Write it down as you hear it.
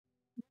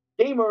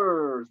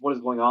Gamers, what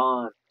is going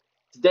on?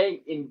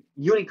 Today in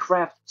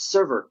Unicraft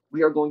server,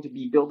 we are going to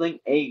be building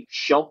a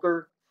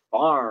shulker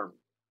farm.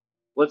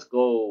 Let's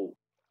go.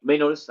 You may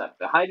notice that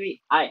behind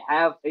me, I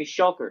have a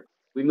shulker.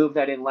 We moved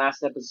that in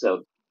last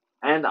episode.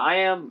 And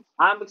I'm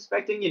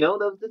expecting,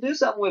 to do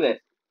something with it.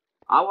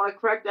 I want to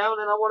crack down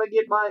and I want to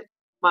get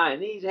my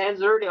knees, hands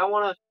dirty. I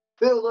want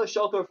to build a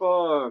shulker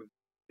farm.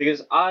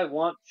 Because I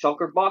want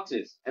shulker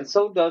boxes. And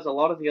so does a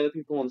lot of the other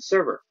people on the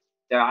server.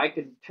 There, I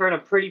could turn a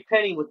pretty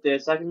penny with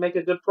this. I can make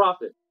a good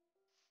profit.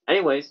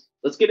 Anyways,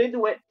 let's get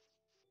into it.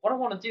 What I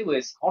want to do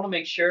is I want to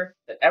make sure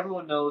that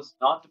everyone knows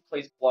not to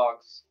place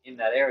blocks in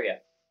that area.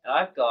 And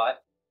I've got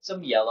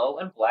some yellow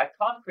and black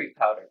concrete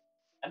powder.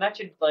 And that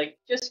should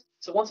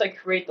so once I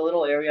create the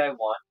little area I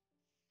want,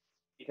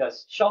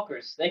 because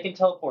shulkers, they can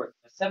teleport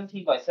a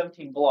 17 by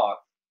 17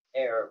 block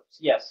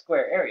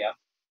square area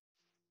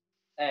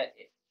and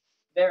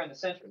there in the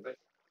center. But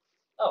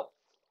oh.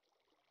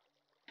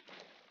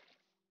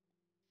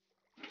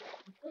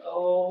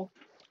 Oh,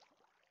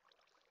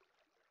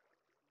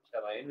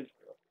 have my inventory.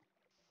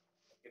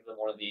 Give them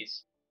one of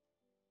these.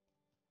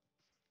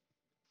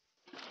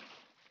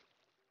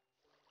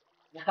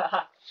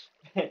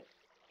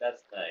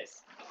 That's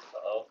nice.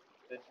 Uh-oh.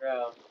 Good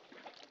drown.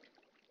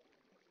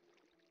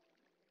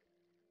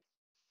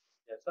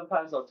 Yeah,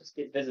 sometimes I'll just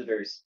get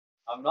visitors.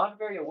 I'm not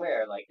very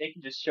aware. Like they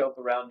can just show up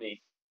around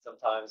me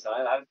sometimes.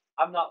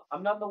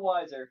 I'm none the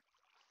wiser.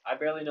 I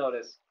barely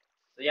notice.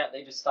 So yeah,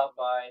 they just stop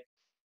by,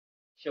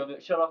 showed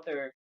off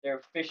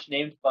their fish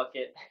named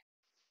Bucket.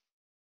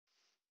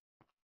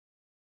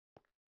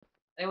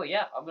 Anyway,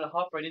 yeah, I'm gonna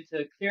hop right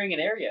into clearing an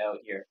area out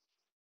here.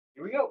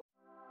 Here we go.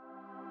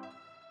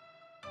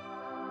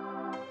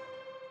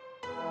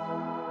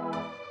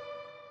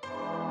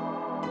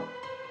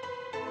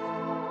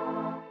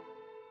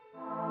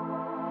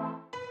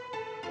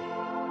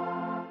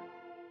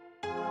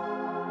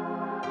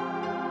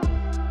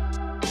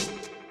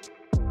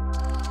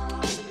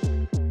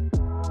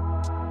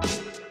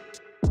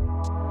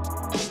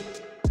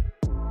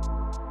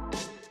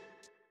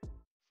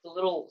 The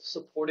little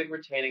supporting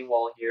retaining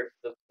wall here,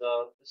 the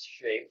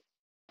shape.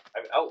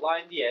 I've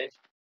outlined the edge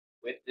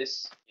with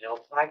this,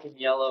 black and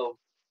yellow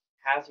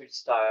hazard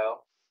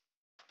style.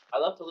 I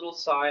left a little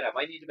side. I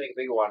might need to make a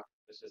bigger one.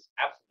 There's just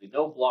absolutely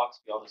no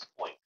blocks beyond this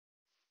point.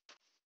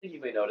 The thing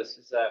you may notice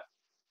is that,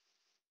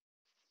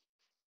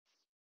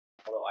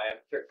 although I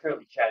am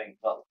currently chatting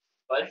about,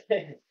 but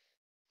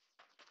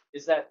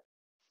is that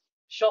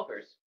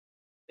shulkers,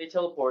 they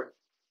teleport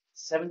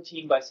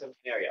 17 by 17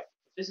 area.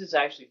 This is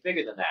actually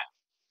bigger than that.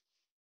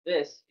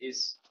 This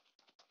is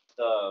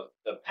the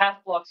path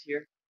blocks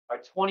here are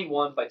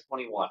 21 by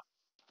 21,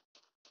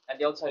 and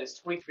the outside is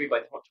 23 by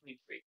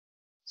 23.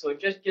 So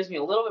it just gives me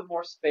a little bit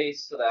more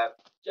space so that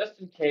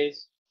just in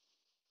case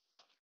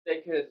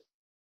they could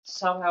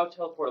somehow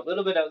teleport a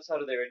little bit outside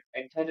of their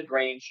intended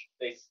range,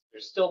 there's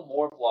still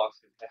more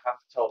blocks that they have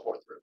to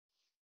teleport through.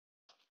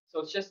 So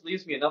it just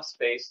leaves me enough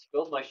space to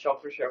build my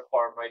shulker share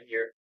farm right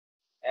here,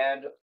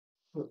 and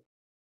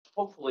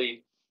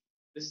hopefully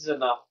this is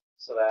enough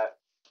so that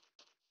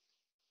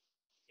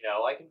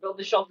I can build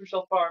the shulker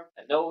shell farm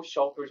and no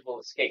shulkers will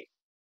escape.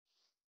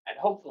 And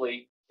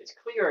hopefully it's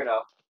clear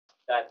enough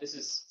that this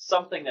is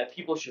something that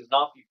people should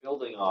not be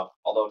building on,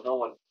 although no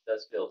one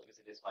does build because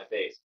it is my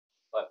base.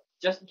 But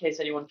just in case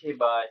anyone came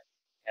by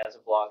and has a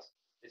blocks,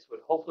 this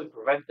would hopefully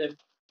prevent them from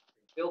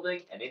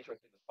building and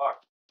interrupting the farm.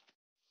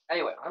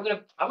 Anyway, I'm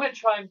gonna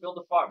try and build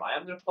a farm. I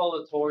am gonna follow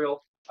the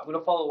tutorial. I'm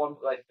gonna follow one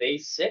like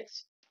base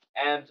 6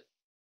 and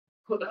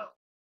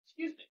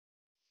excuse me.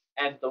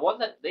 And the one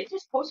that they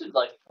just posted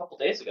like a couple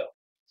days ago.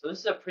 So this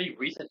is a pretty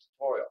recent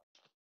tutorial.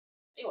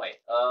 Anyway,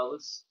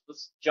 let's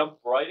jump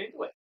right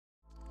into it.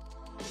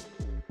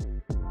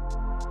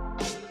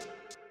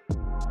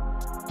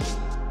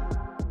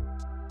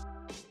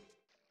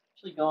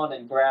 Actually gone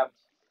and grabbed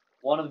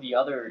one of the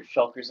other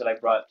shulkers that I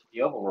brought to the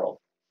overworld.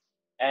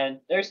 And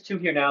there's two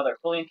here now. They're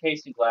fully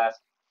encased in glass.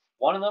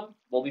 One of them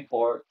will be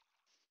for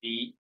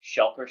the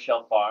shulker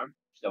shell farm,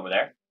 which is over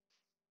there.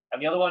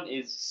 And the other one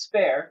is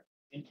spare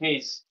in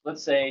case,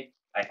 let's say,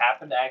 I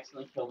happen to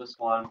accidentally kill this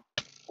one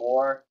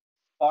or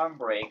farm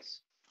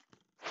breaks,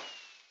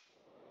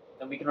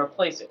 then we can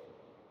replace it.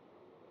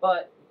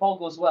 But if all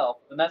goes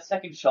well, then that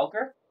second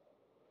shulker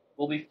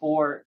will be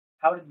for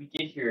How Did We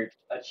Get Here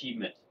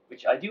achievement,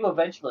 which I do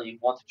eventually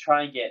want to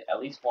try and get at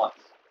least once.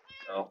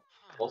 So,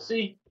 we'll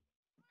see.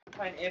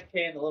 Try and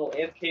AFK in the little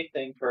AFK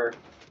thing for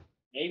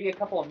maybe a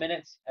couple of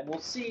minutes, and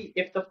we'll see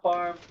if the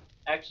farm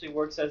actually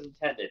works as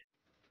intended.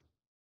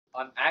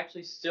 I'm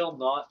actually still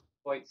not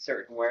quite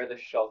certain where the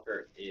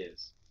shulker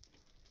is.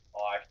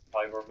 Oh, I should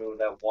probably remove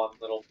that one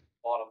little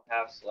bottom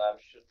half slab,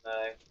 shouldn't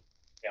I?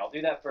 Okay, I'll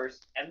do that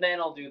first, and then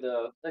I'll do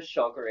the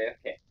shulker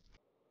AFK.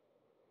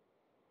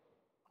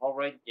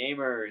 Alright,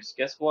 gamers,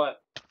 guess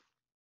what?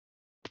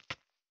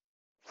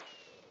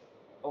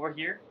 Over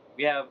here,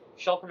 we have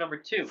shulker number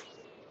 2.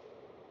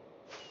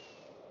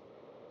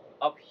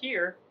 Up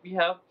here, we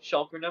have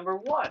shulker number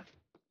 1.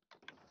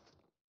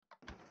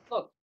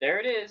 Look, there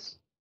it is.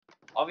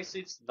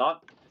 obviously it's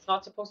not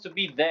supposed to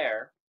be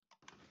there.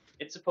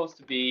 It's supposed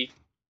to be,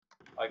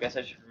 I guess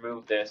I should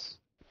remove this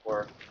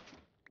or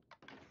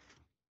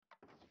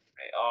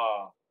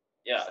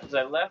yeah, because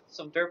I left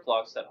some dirt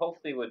blocks that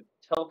hopefully would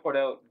teleport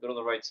out and go to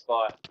the right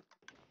spot.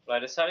 But I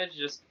decided to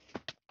just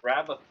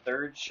grab a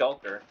third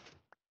shulker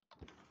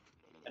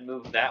and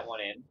move that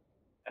one in,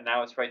 and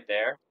now it's right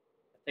there.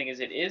 The thing is,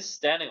 it is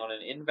standing on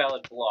an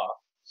invalid block,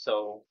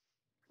 so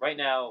right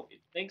now it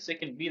thinks it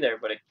can be there,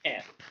 but it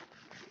can't.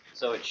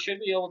 So it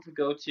should be able to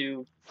go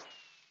to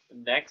the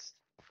next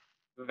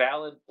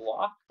valid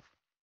block,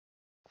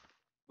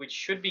 which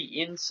should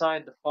be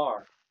inside the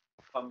farm,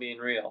 if I'm being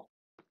real.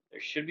 There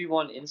should be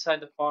one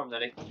inside the farm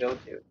that it can go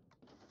to.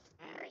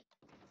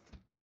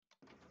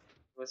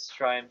 Let's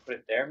try and put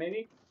it there,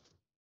 maybe?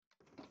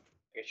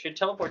 It should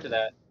teleport to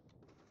that.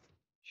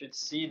 Should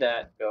see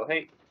that, go,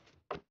 hey,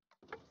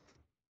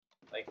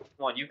 like,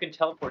 come on, you can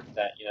teleport to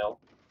that, you know?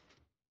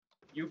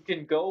 You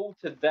can go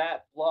to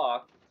that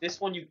block.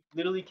 This one you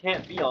literally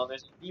can't be on.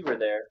 There's a beaver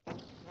there.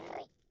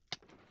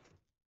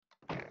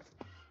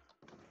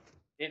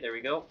 Okay, there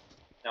we go.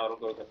 Now it'll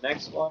go to the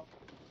next one.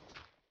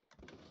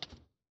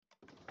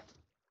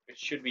 It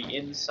should be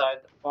inside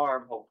the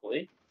farm,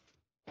 hopefully.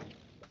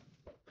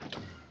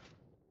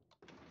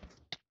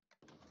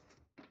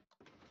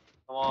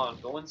 Come on,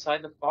 go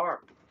inside the farm.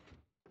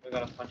 I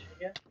gotta punch it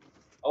again.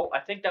 Oh, I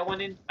think that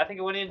went in. I think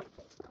it went in.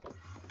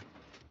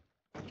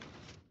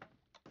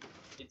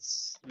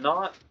 It's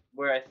not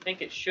where I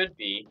think it should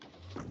be,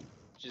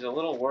 which is a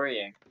little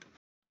worrying.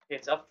 Okay,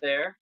 it's up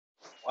there.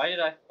 Why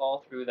did I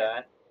fall through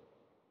that?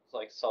 It's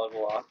like solid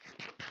block.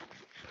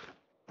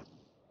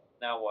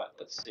 Now what?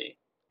 Let's see.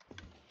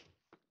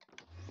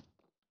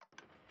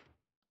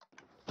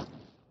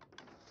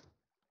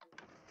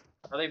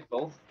 Are they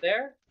both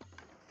there?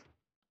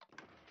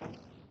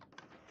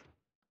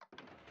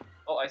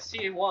 Oh, I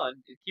see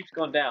one. It keeps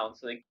going down,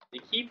 so they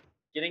keep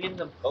getting in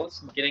the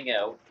boats and getting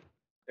out.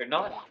 They're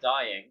not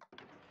dying,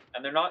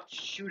 and they're not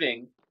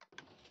shooting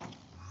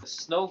the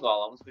snow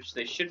golems, which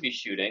they should be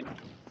shooting.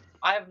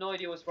 I have no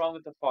idea what's wrong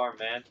with the farm,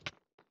 man.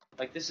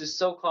 Like, this is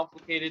so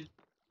complicated.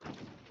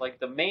 Like,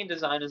 the main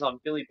design is on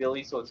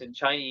Bilibili, so it's in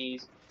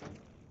Chinese.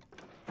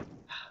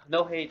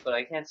 No hate, but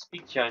I can't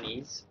speak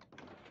Chinese.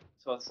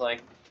 So it's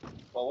like,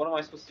 well, what am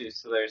I supposed to do?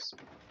 So there's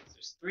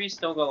 3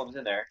 snow golems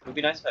in there. It would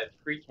be nice if I had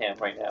free cam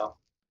right now.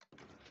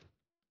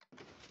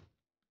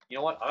 You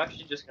know what? I'm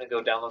actually just gonna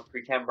go download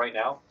free cam right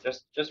now,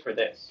 just for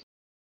this.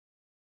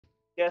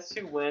 Guess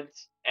who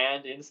went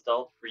and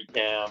installed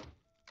FreeCam?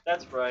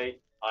 That's right,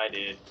 I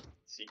did. Let's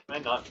see, can I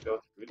not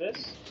go through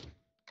this?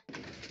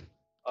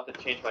 I'll have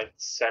to change my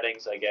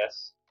settings, I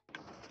guess.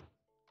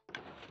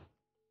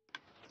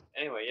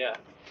 Anyway, yeah.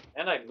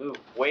 And I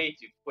moved way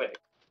too quick.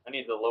 I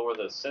need to lower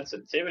the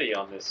sensitivity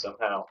on this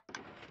somehow.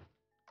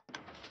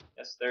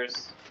 Yes,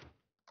 there's...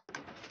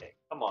 Okay,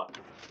 come on.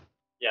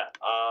 Yeah,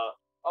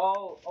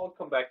 I'll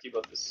come back to you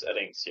about the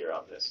settings here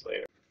on this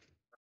later.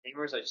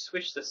 Gamers, I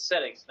switched the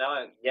settings.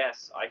 Now,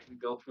 yes, I can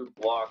go through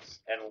blocks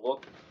and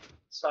look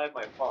inside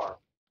my farm.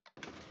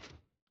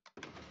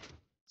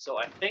 So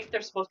I think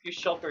there's supposed to be a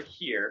shulker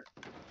here,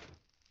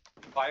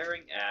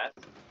 firing at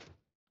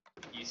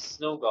these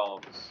snow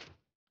golems.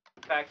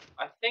 In fact,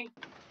 I think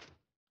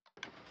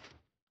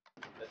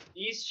that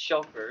these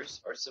shulkers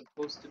are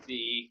supposed to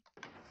be,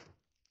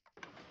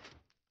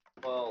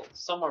 well,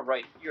 somewhere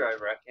right here, I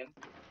reckon,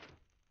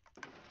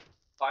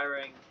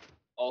 firing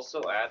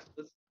also at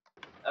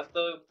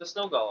the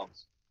snow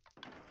golems.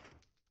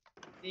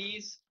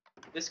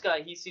 This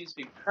guy, he seems to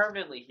be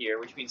permanently here,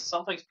 which means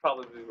something's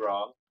probably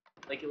wrong.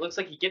 Like, it looks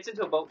like he gets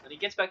into a boat, and he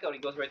gets back out, and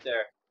he goes right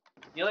there.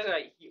 The other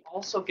guy, he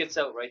also gets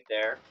out right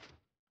there,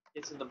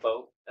 gets in the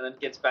boat, and then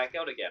gets back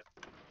out again.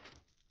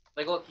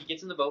 Like, look, he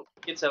gets in the boat,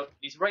 gets out,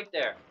 he's right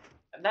there.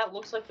 And that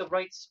looks like the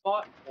right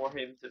spot for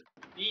him to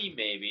be,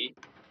 maybe.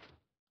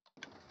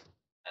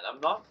 And I'm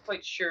not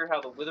quite sure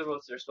how the wither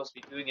boats are supposed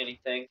to be doing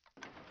anything.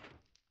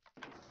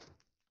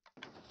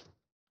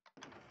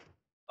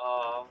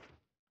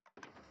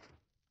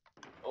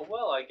 Oh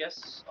well, I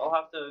guess I'll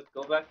have to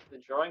go back to the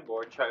drawing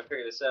board and try to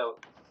figure this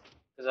out.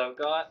 Because I've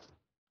got,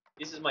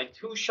 this is my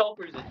 2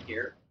 shulkers in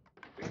here,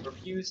 which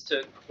refuse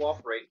to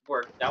cooperate,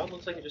 work. That one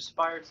looks like it just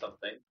fired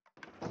something.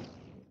 The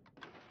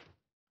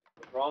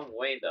wrong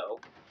way,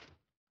 though.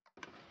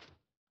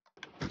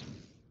 It's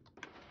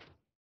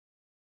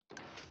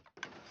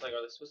like,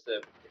 are they supposed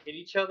to hit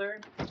each other?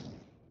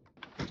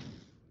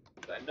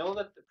 I know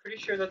that, I'm pretty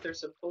sure that they're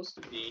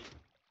supposed to be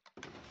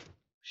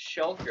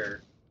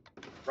shulker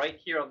right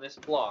here on this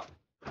block.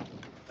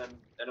 And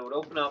it would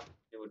open up,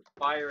 it would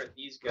fire at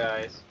these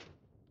guys,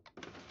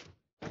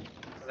 and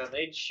then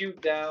they'd shoot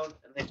down,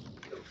 and then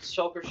the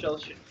shulker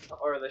shells should,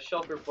 or the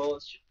shulker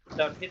bullets should come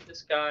down, hit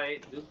this guy,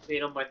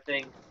 duplicate on my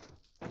thing,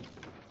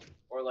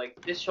 or like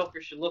this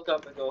shulker should look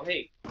up and go,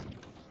 hey,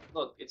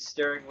 look, it's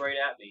staring right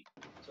at me,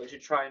 so it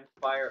should try and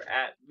fire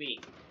at me.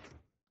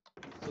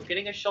 So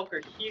getting a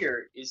shulker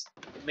here is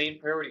the main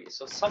priority.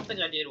 So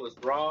something I did was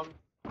wrong.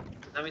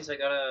 That means I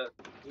gotta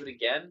do it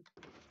again.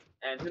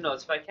 And who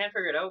knows, if I can't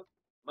figure it out,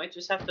 Might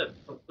just have to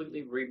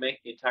completely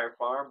remake the entire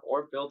farm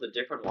or build a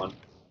different one.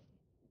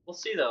 We'll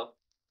see though.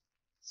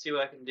 See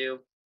what I can do.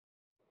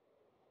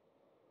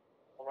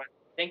 Alright,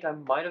 I think I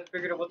might have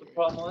figured out what the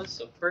problem was.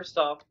 So first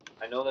off,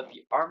 I know that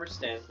the armor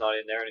stand's not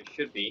in there and it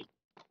should be.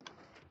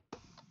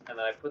 And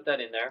then I put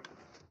that in there.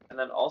 And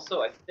then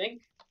also I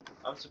think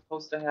I'm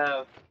supposed to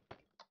have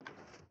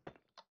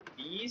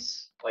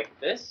these like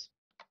this.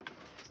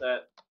 So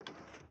that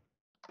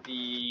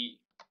the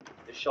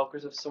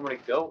shulkers have somewhere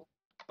to go.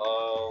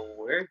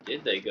 Where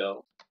did they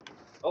go?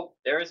 Oh,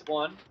 there is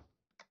one.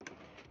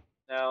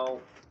 Now,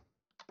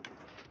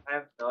 I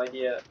have no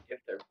idea if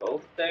they're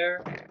both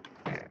there.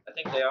 I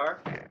think they are.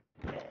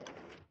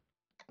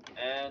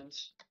 And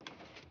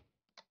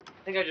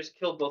I think I just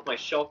killed both my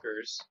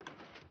shulkers.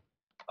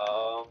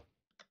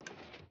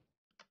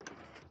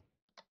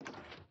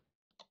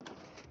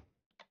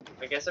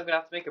 I guess I'm gonna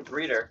have to make a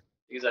breeder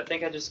because I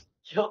think I just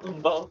killed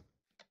them both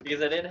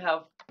because I didn't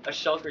have a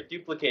shulker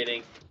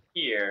duplicating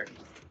here,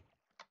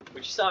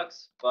 which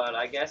sucks. But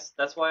I guess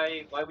that's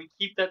why we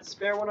keep that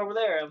spare one over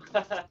there.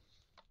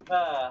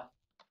 ah.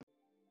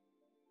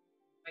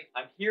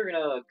 I'm here in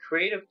a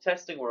creative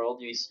testing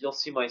world. You'll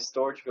see my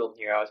storage build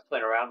here. I was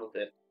playing around with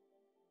it,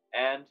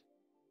 and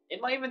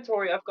in my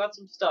inventory, I've got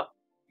some stuff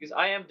because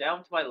I am down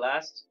to my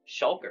last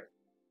shulker.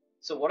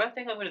 So what I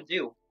think I'm gonna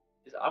do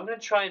is I'm gonna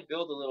try and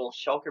build a little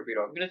shulker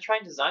breeder. I'm gonna try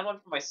and design one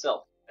for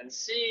myself and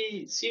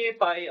see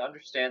if I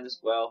understand this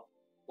well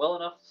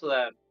enough so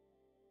that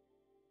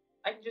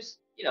I can just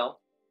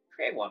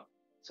create one.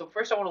 So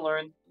first I want to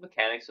learn the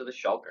mechanics of the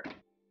shulker.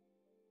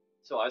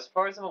 So as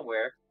far as I'm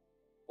aware,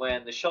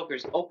 when the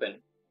shulker's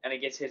open and it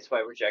gets hit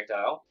by a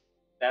projectile,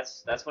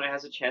 that's when it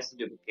has a chance to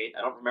duplicate.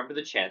 I don't remember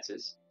the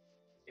chances.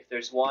 If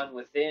there's one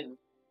within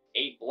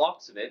 8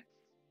 blocks of it,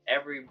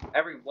 every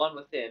one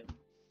within,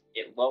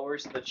 it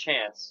lowers the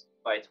chance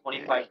by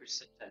 25%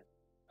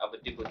 of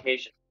a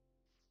duplication.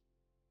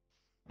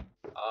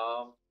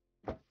 Um,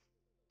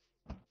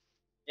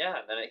 yeah,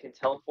 and then it can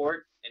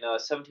teleport in a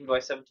 17 by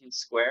 17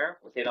 square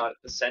within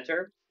the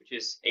center, which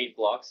is 8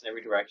 blocks in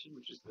every direction,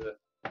 which is the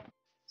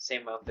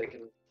same amount that it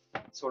can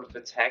sort of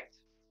detect,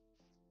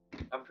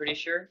 I'm pretty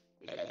sure.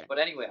 But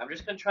anyway, I'm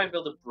just going to try and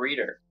build a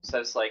breeder. So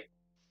it's like,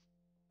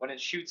 when it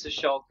shoots a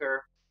shulker,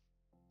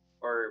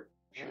 or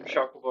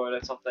shulker board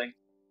or something,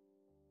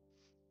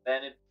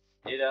 then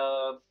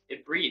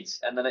it breeds,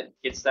 and then it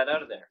gets that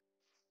out of there.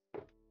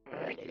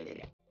 I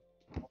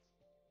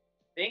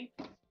think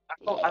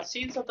I've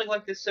seen something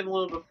like this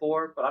similar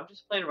before, but I'm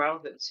just playing around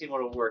with it and seeing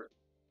what will work.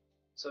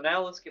 So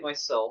now let's get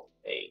myself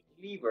a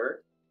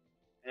lever,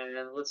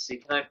 and let's see,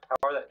 can I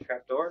power that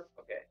trapdoor?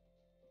 Okay,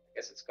 I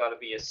guess it's got to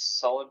be a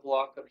solid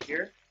block up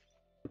here.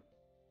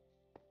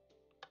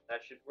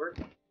 That should work.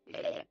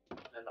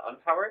 And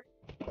unpower it.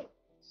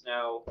 So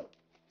now,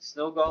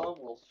 Snow Golem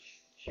will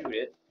shoot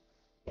it.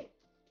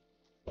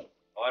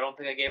 Oh, I don't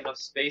think I gave enough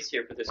space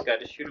here for this guy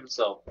to shoot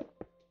himself.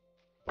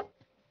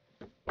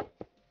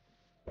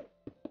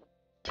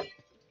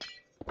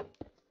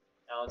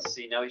 Now let's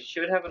see. Now he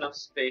should have enough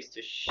space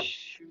to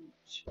shoot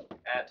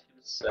at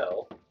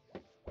himself.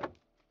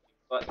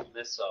 Button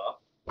this off.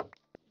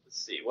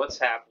 Let's see what's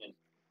happening.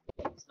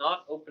 It's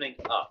not opening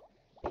up.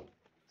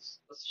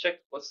 Let's check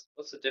what's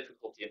the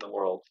difficulty in the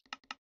world.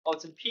 Oh,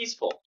 it's in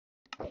peaceful.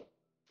 Okay,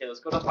 let's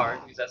go to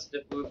hard because that's the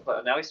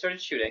difficult. Now he started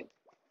shooting.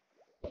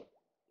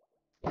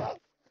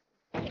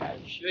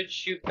 He should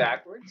shoot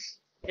backwards.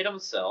 Hit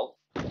himself.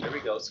 There we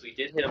go. So he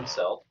did hit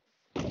himself.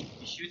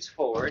 He shoots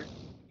forward.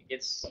 He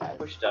gets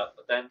pushed up,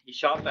 but then he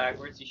shot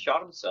backwards. He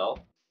shot himself.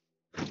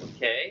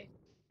 Okay.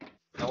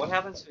 Now what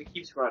happens if he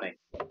keeps running?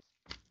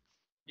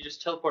 He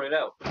just teleported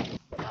out.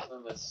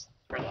 Then let's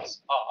turn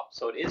this off.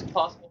 So it is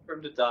possible for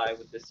him to die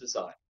with this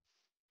design.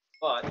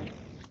 But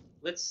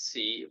let's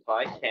see if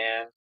I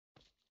can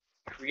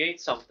create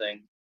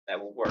something that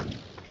will work.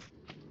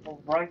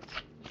 Alright.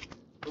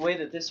 The way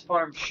that this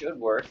farm should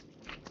work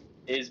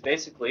is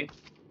basically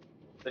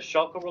the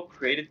shulker will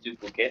create a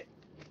duplicate,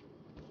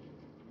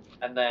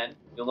 and then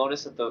you'll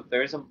notice that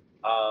there's a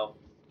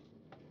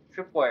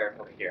tripwire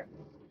over here.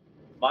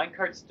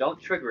 Minecarts don't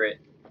trigger it,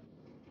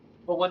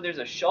 but when there's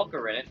a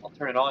shulker in it, I'll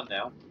turn it on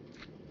now.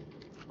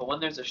 But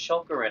when there's a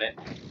shulker in it,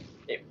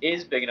 it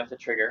is big enough to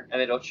trigger,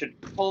 and it should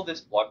pull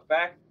this block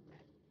back,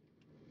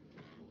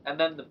 and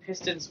then the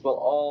pistons will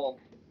all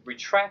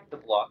retract the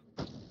block.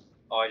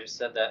 Oh, I just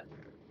said that.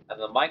 And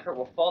the minecart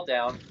will fall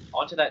down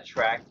onto that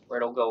track where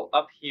it'll go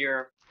up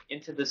here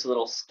into this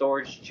little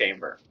storage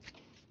chamber.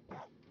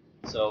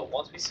 So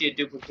once we see a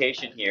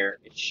duplication here,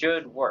 it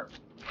should work.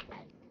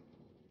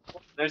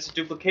 There's a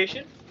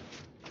duplication.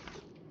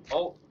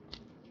 Oh,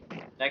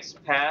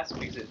 next pass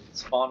because it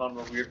spawned on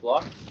a weird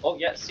block. Oh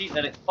yeah, see,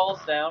 then it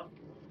falls down,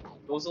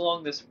 goes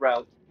along this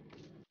route,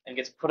 and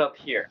gets put up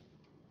here.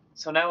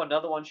 So now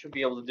another one should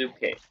be able to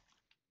duplicate.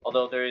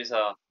 Although there is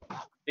a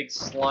big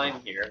slime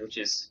here, which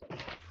is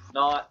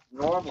not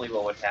normally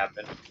what would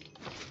happen.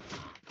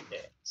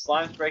 Okay,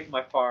 slime's breaking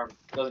my farm,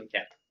 doesn't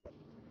count.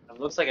 It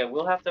looks like I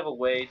will have to have a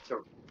way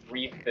to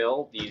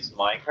refill these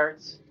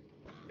minecarts,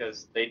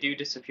 because they do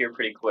disappear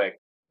pretty quick.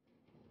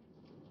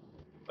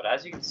 But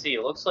as you can see,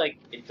 it looks like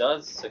it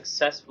does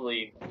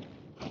successfully,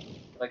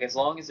 like as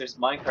long as there's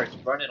minecarts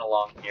running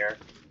along here,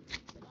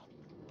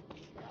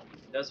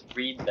 it does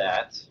read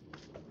that.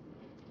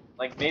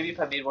 Like maybe if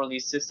I made one of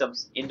these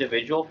systems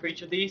individual for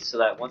each of these, so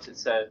that once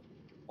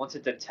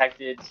it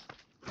detected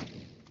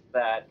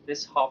that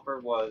this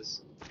hopper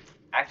was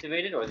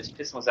activated or this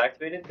piston was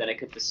activated, then it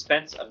could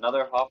dispense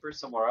another hopper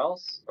somewhere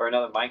else, or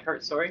another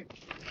minecart, sorry.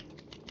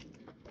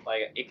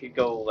 Like it could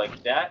go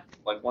like that,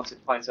 like once it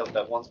finds out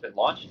that one's been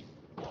launched.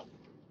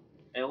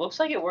 And it looks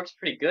like it works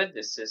pretty good,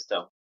 this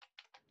system.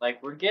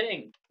 Like we're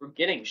getting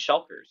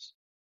shulkers.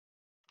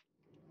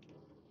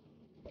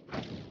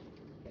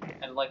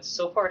 And like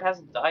so far it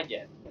hasn't died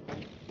yet.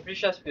 Pretty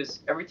sure that's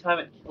because every time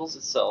it kills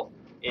itself,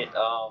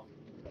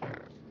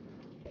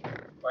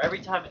 or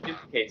every time it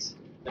duplicates,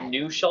 the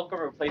new shulker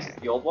replaces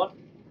the old one.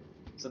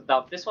 So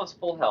now if this one's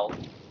full health,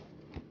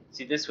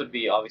 see this would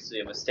be obviously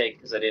a mistake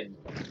because I didn't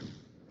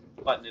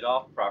button it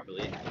off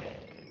properly.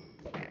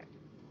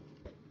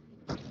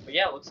 But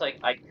yeah, it looks like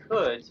I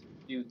could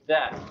do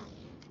that.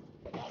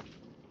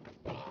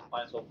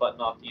 Might as well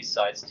button off these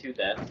sides too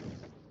then.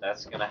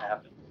 That's gonna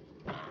happen.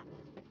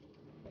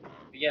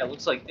 But yeah, it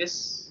looks like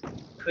this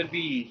could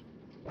be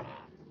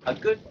a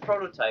good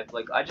prototype.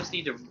 Like I just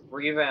need to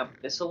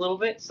revamp this a little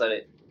bit so that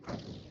it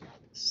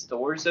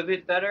stores a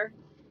bit better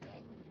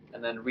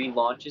and then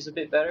relaunches a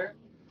bit better.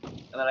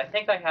 And then I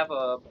think I have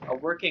a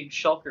working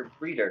shulker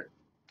breeder.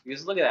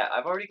 Because look at that,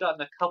 I've already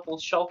gotten a couple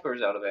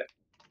shulkers out of it.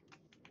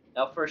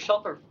 Now for a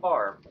shulker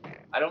farm,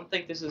 I don't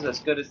think this is as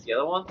good as the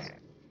other ones,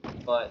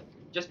 but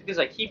just because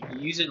I keep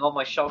using all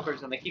my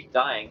shulkers and they keep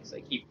dying, because I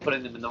keep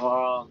putting them in the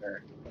wrong,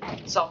 or I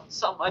do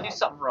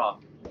something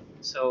wrong.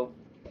 So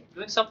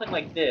doing something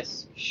like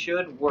this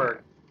should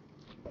work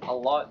a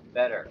lot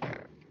better.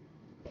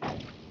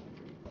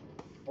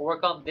 We'll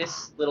work on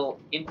this little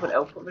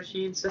input-output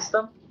machine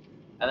system,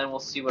 and then we'll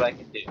see what I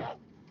can do.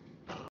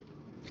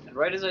 And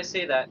right as I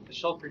say that, the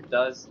shulker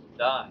does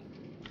die.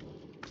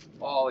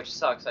 Oh, which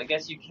sucks. I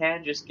guess you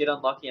can just get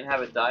unlucky and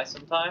have it die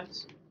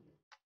sometimes.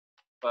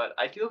 But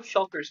I do have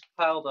shulkers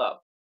piled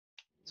up.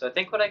 So I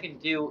think what I can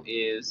do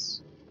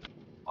is...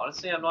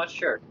 Honestly, I'm not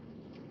sure.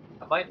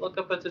 I might look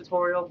up a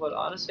tutorial, but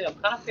honestly, I'm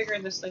kind of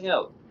figuring this thing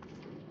out.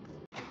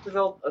 I've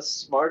developed a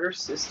smarter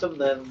system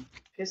than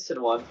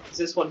piston one. Because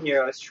this one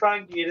here, I was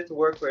trying to get it to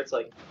work where it's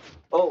like,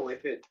 oh,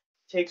 if it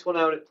takes one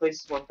out, it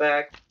places one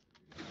back.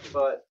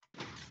 But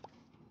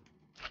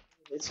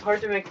it's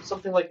hard to make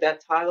something like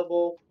that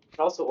tileable. And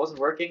also, it wasn't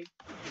working.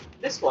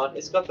 This one,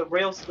 it's got the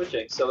rail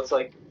switching, so it's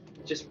like,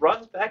 it just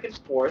runs back and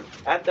forth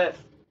at that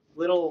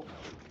little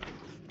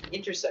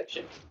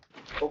intersection.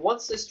 But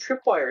once this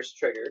tripwire is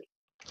triggered,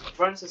 it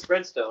runs this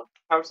redstone,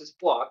 powers this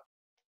block,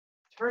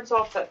 turns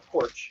off that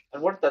torch,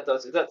 and what that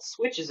does is that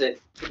switches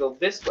it to go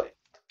this way.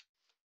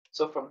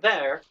 So from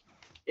there,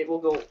 it will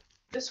go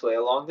this way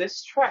along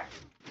this track.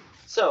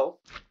 So,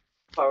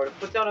 if I were to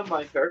put down a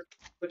minecart,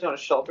 put down a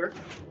shulker,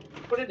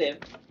 put it in,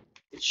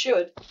 it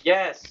should,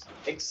 yes,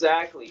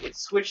 exactly, it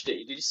switched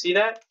it. Did you see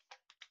that?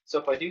 So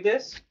if I do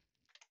this,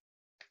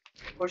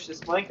 push this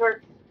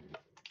minecart,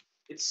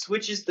 it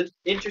switches the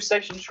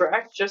intersection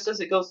track just as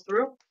it goes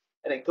through,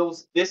 and it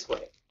goes this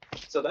way.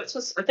 So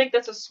I think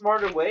that's a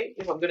smarter way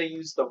if I'm going to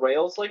use the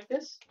rails like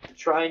this, to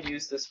try and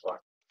use this farm.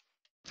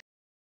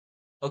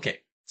 Okay,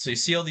 so you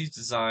see all these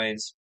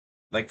designs,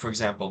 like for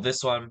example,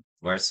 this one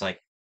where it's like,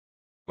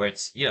 where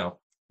it's,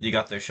 you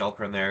got their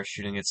shulker in there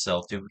shooting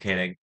itself,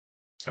 duplicating,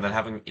 and then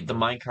having the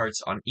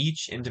minecarts on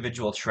each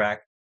individual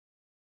track,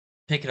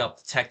 pick it up,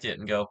 detect it,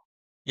 and go,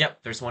 yep,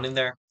 there's one in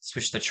there,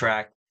 switch the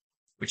track,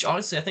 which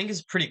honestly I think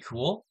is pretty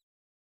cool,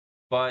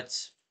 but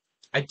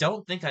I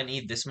don't think I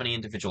need this many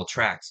individual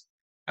tracks.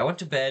 I went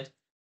to bed,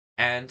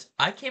 and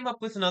I came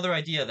up with another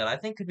idea that I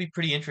think could be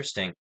pretty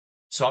interesting.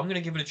 So I'm gonna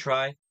give it a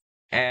try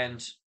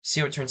and see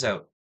how it turns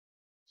out.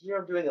 Here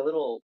I'm doing a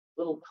little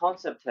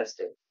concept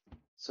testing.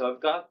 So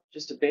I've got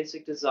just a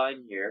basic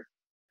design here,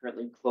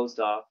 currently closed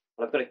off,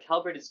 but I've got a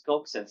calibrated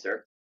sculpt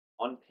sensor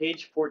on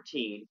page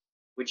 14,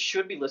 which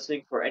should be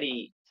listening for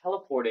any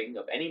teleporting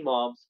of any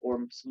mobs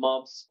or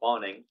mobs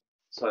spawning.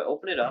 So I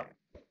open it up,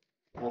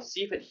 and we'll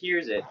see if it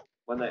hears it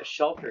when that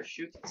shulker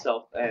shoots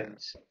itself and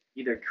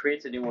either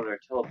creates a new one or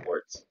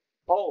teleports.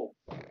 Oh,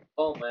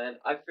 oh man,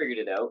 I figured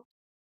it out.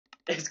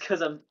 It's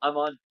because I'm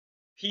on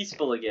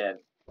peaceful again.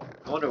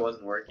 No wonder it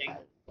wasn't working.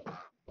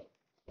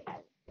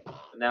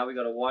 And now we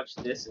gotta watch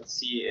this and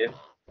see if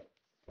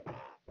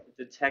it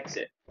detects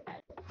it.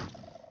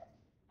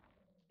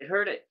 It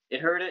heard it.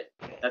 It heard it.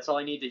 That's all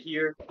I need to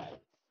hear.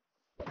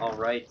 All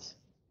right.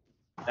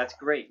 That's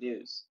great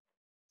news.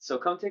 So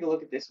come take a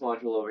look at this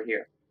module over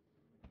here.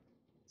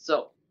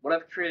 So what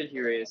I've created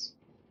here is,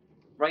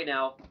 right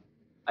now,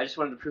 I just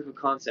wanted a proof of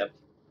concept.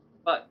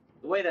 But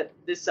the way that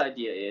this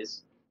idea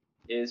is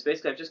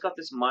basically I've just got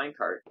this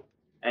minecart,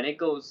 and it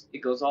goes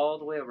all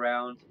the way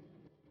around.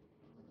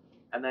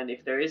 And then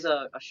if there is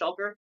a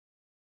shulker,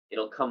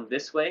 it'll come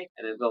this way,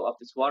 and it'll go up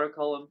this water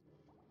column,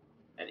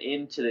 and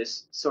into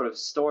this sort of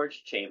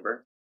storage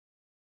chamber.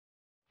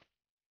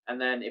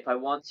 And then if I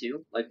want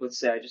to, like let's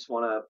say I just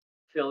want to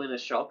fill in a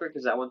shulker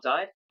because that one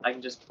died, I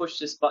can just push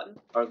this button,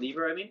 or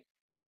lever, I mean,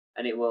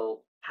 and it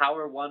will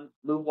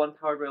move one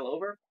powered rail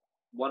over.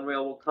 One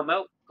rail will come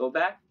out, go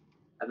back,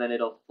 and then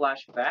it'll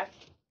flash back.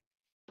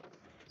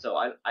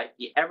 So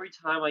every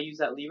time I use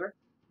that lever,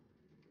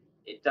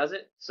 it does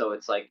it. So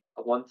it's like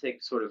a one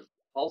tick sort of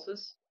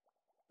pulses.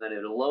 Then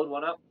it'll load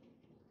one up,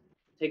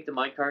 take the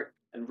minecart,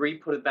 and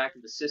re-put it back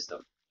in the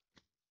system.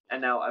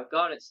 And now I've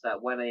got it so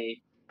that when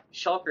a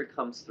shulker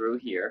comes through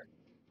here,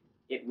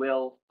 it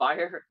will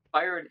fire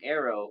an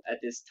arrow at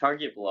this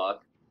target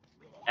block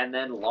and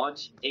then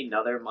launch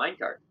another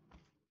minecart.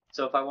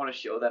 So if I want to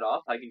show that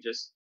off, I can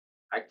just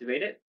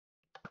activate it.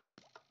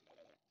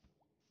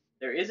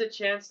 There is a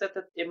chance that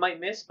it might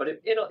miss, but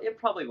it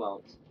probably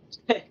won't.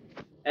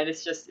 And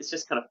it's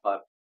just kind of fun.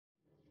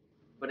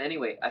 But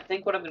anyway, I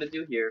think what I'm gonna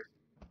do here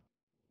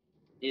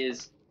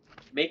is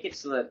make it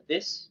so that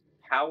this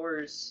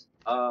powers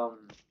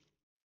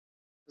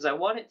because I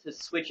want it to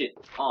switch it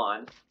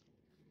on,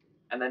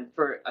 and then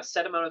for a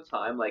set amount of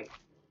time, like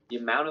the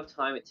amount of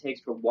time it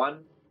takes for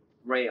one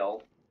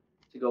rail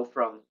to go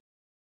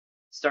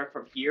start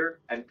from here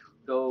and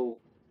go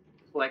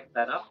collect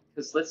that up.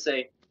 Because let's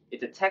say it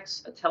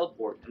detects a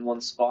teleport and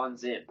one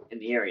spawns in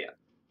the area,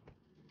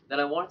 then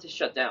I want it to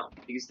shut down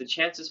because the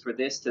chances for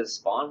this to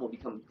spawn will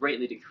become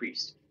greatly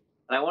decreased.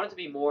 And I want it to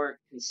be more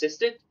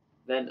consistent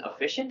than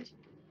efficient.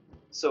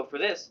 So for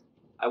this,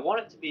 I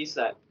want it to be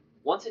so that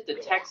once it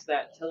detects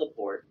that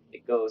teleport,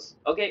 it goes,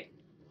 okay,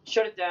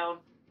 shut it down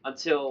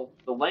until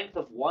the length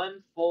of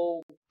one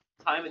full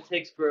time it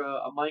takes for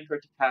a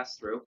minecart to pass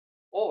through.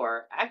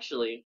 Or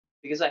actually,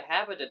 because I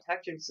have a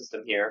detection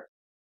system here,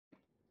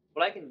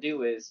 what I can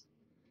do is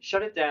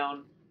shut it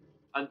down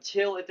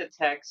until it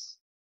detects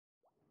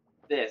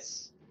the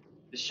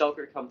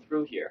shulker come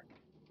through here.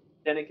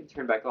 Then it can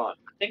turn back on.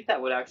 I think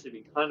that would actually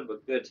be kind of a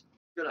good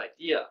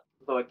idea,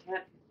 though I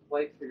can't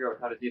quite figure out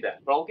how to do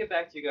that. But I'll get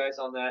back to you guys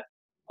on that.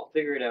 I'll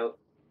figure it out,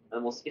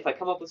 and we'll see. If I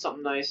come up with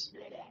something nice,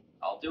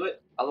 I'll do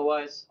it.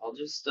 Otherwise, I'll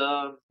just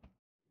I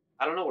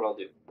don't know what I'll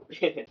do.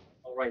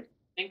 All right,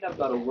 I think I've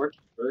got a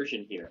working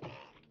version here.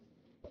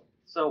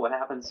 So what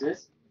happens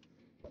is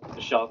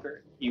the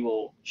shulker, he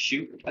will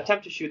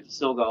attempt to shoot the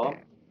snow golem,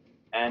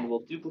 and will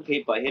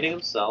duplicate by hitting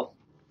himself.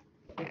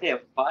 I think they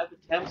have 5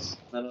 attempts,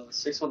 and then on the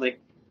 6th one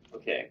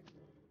okay.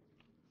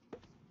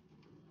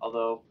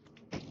 Although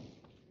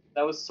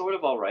that was sort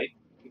of alright,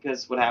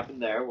 because what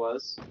happened there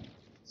was,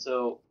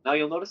 so now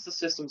you'll notice the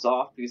system's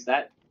off because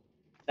that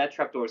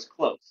trapdoor is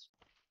closed.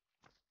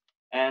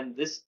 And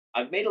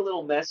I've made a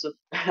little mess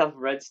of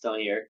redstone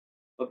here,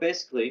 but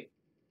basically,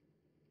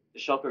 the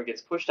shulker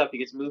gets pushed up, he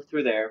gets moved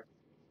through there,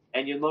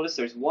 and you'll notice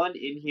there's one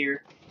in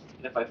here,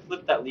 and if I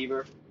flip that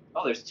lever,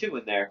 oh, there's 2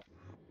 in there.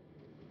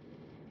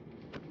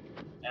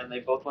 And they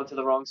both went to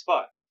the wrong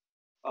spot.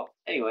 Oh,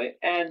 anyway,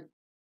 and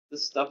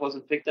this stuff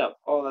wasn't picked up.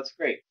 Oh, that's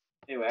great.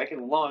 Anyway, I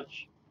can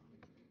launch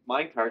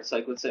minecarts,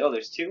 like let's say, oh,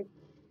 there's 2,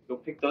 go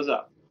pick those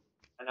up.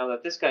 And now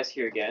that this guy's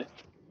here again,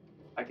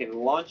 I can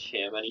launch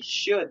him, and he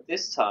should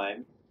this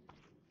time.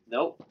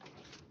 Nope.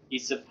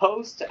 He's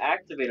supposed to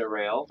activate a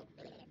rail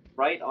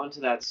right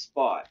onto that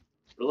spot,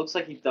 but it looks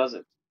like he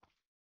doesn't.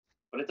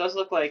 But it does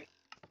look like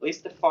at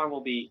least the farm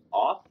will be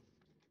off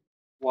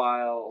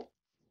while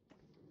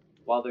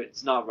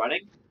it's not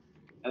running,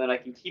 and then I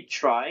can keep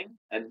trying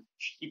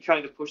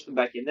to push them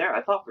back in there.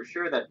 I thought for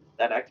sure that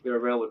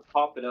activator rail would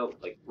pop it out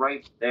like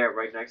right there,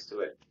 right next to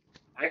it.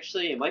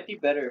 Actually, it might be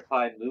better if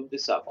I move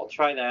this up. I'll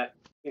try that.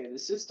 Okay, the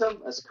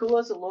system, as cool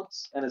as it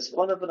looks and as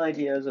fun of an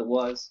idea as it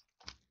was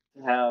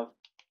to have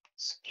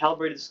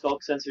calibrated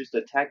skulk sensors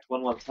detect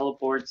when one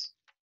teleports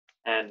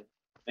and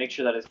make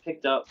sure that it's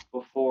picked up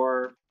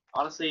before.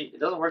 Honestly, it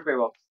doesn't work very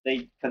well.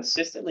 They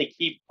consistently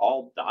keep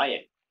all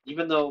dying,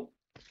 even though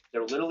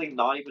they're literally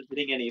not even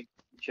hitting any of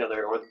each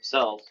other or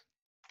themselves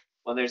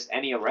when there's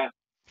any around.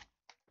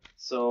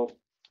 So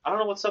I don't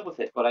know what's up with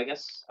it, but I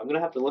guess I'm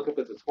gonna have to look up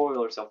a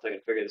tutorial or something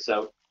and figure this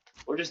out,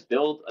 or just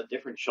build a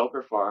different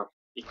shulker farm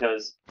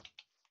because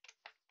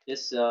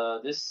this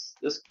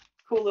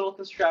cool little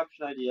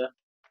construction idea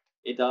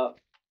it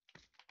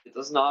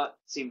does not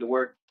seem to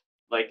work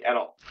like at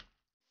all.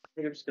 I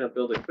think I'm just gonna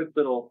build a quick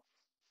little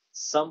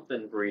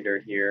something breeder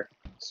here.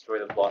 Destroy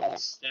the block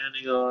it's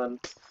standing on.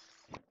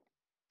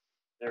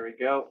 There we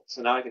go.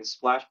 So now I can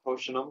splash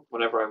potion them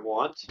whenever I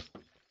want.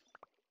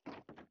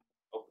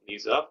 Open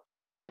these up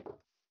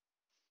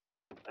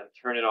and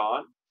turn it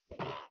on.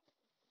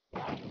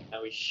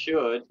 Now we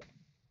should,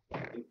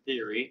 in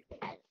theory,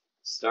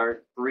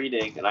 start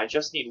breeding, and I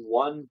just need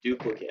 1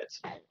 duplicate.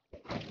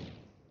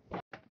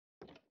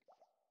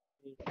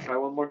 Try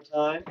one more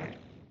time.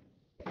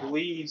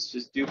 Please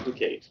just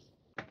duplicate.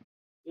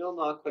 Still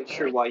not quite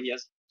sure why he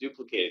hasn't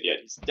duplicated yet.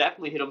 He's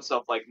definitely hit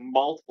himself like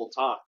multiple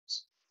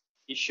times.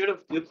 He should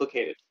have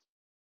duplicated.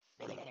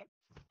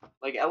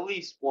 Like at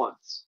least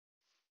once.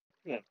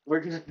 Yeah, we're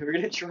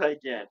gonna try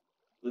again.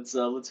 Let's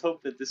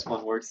hope that this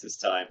one works this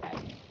time.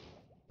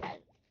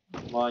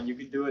 Come on, you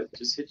can do it.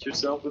 Just hit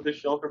yourself with a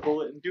shulker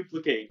bullet and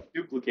duplicate.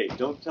 Duplicate.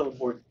 Don't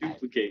teleport.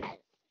 Duplicate.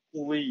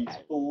 Please,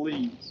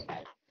 please.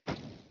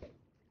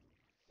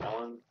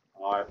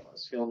 Oh, I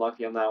was feeling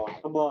lucky on that one.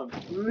 Come on,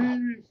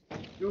 please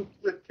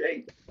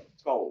duplicate.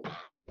 Oh,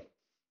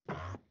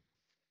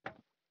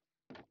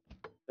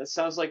 that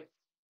sounds like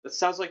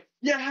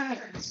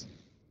yes,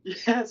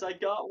 yes, I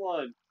got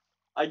one.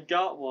 I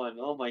got one.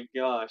 Oh my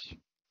gosh.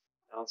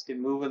 Now let's get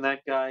moving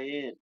that guy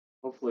in.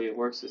 Hopefully it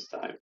works this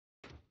time.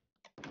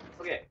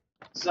 Okay,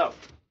 so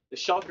the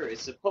shulker is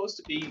supposed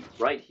to be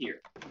right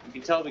here. You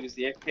can tell because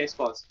the FK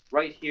spawn's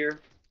right here,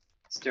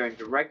 staring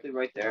directly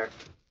right there.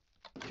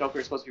 Shulker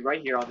is supposed to be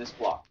right here on this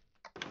block.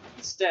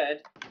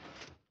 Instead,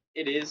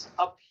 it is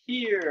up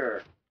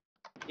here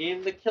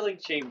in the killing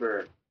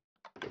chamber.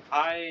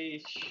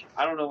 I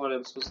don't know what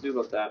I'm supposed to do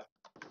about that.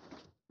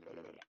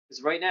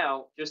 Because right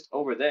now, just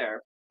over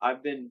there,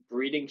 I've been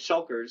breeding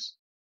shulkers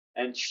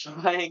and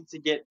trying to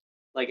get,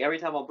 like, every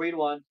time I'll breed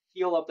one,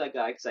 heal up that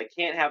guy because I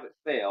can't have it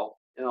fail.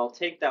 And I'll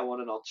take that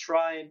one and I'll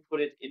try and put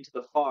it into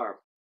the farm.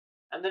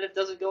 And then it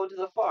doesn't go into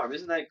the farm.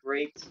 Isn't that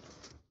great?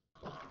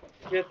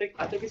 Okay,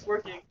 I think it's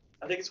working.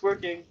 I think it's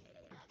working.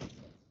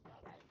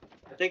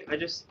 I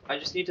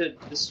just need to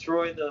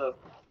destroy the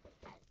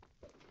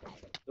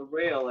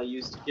rail I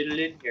used to get it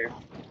in here.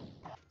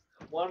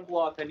 One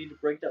block. I need to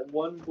break that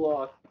one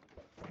block.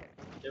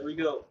 There we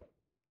go.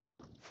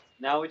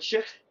 Now it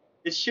should,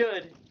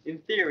 in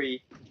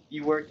theory,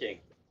 be working.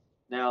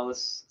 Now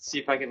let's see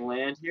if I can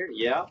land here.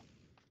 Yeah.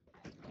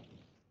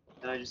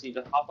 And I just need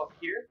to hop up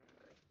here.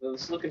 Well,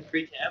 it's looking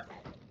free camp.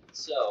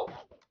 So,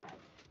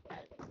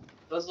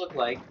 it does look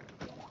like.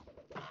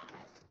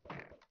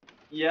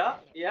 Yeah,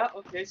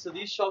 okay, so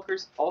these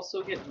shulkers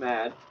also get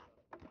mad.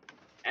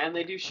 And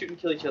they do shoot and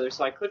kill each other,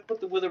 so I could put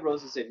the wither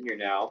roses in here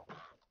now.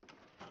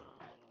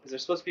 Because they're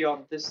supposed to be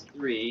on this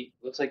 3.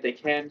 Looks like they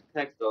can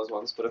connect those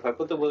ones, but if I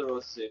put the wither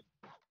roses in.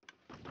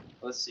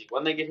 Let's see,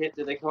 when they get hit,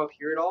 do they come up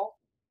here at all?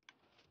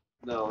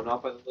 No,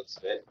 not by the looks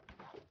of it.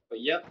 But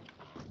yep,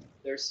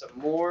 there's some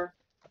more.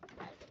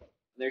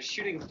 They're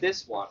shooting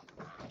this one.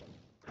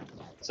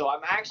 So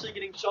I'm actually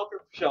getting shulker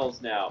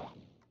shells now.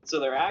 So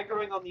they're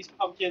aggroing on these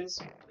pumpkins.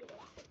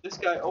 This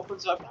guy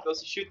opens up, goes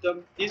to shoot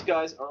them. These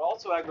guys are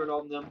also aggroed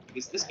on them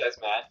because this guy's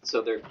mad.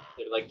 So they're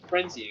like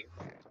frenzying,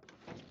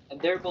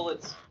 and their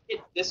bullets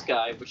hit this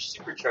guy, which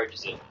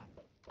supercharges it.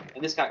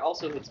 And this guy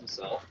also hits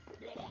himself.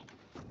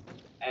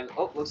 And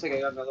oh, looks like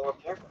I got another one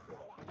there.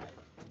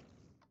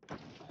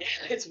 Yeah,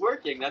 it's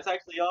working. That's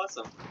actually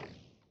awesome.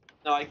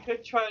 Now I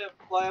could try to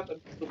fly up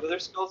and put the wither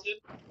skulls in,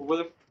 or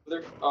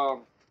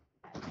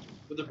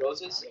wither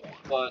roses,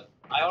 but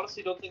I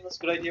honestly don't think that's a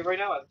good idea right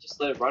now. I'd just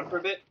let it run for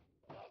a bit.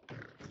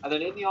 And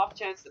then in the off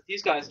chance that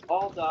these guys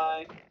all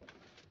die,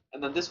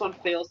 and then this one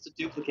fails to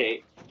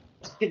duplicate,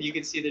 and you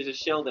can see there's a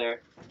shell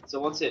there. So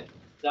once it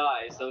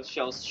dies, those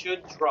shells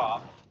should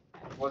drop.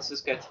 Once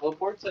this guy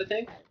teleports, I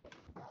think.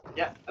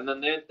 Yeah, and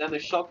then the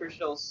shulker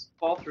shells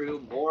fall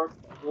through. More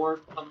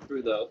come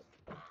through though,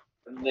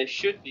 and they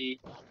should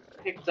be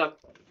picked up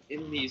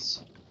in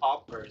these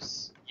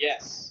hoppers.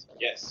 Yes,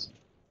 yes.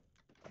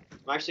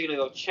 I'm actually gonna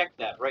go check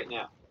that right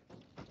now.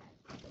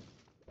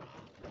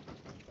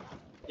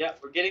 Yeah,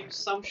 we're getting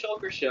some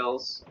shulker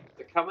shells.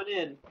 They're coming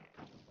in.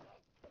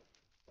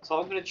 So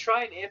I'm gonna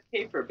try and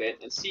AFK for a bit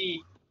and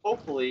see,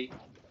 hopefully,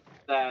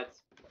 that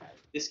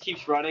this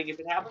keeps running. If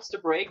it happens to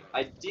break,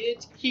 I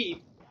did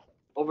keep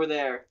over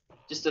there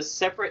just a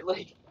separate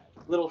like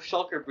little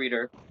shulker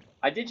breeder.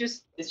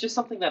 It's just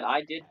something that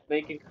I did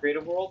make in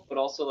Creative World, but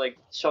also like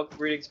shulker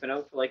breeding's been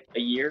out for like a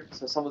year,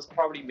 so someone's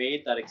probably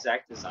made that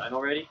exact design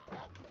already.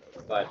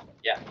 But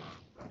yeah.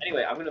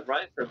 Anyway, I'm gonna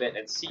run it for a bit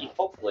and see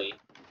hopefully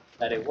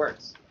that it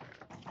works.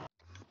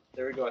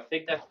 There we go. I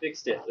think that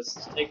fixed it. Let's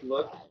take a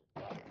look.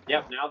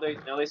 Yep, now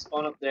they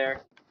spawn up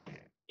there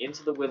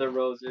into the wither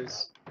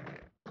roses.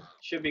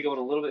 Should be going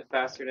a little bit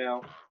faster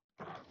now.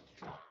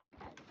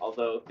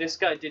 Although this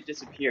guy did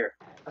disappear.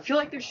 I feel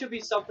like there should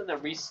be something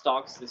that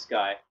restocks this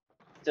guy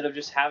instead of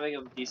just having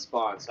him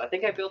despawn. So I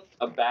think I built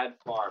a bad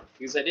farm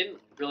because I didn't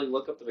really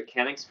look up the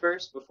mechanics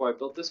first before I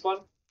built this one.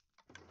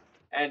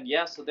 And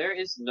yeah, so there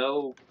is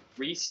no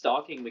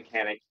restocking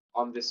mechanic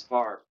on this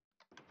farm.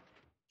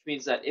 Which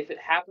means that if it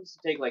happens to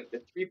take like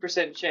the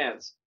 3%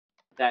 chance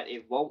that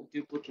it won't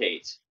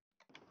duplicate,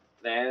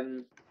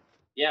 then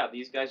yeah,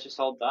 these guys just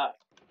all die.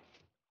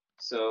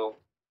 So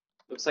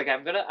looks like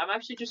I'm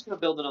actually just gonna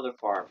build another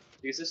farm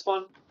because this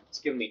one is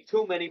giving me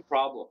too many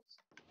problems.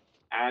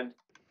 And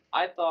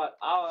I thought,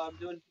 oh, I'm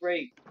doing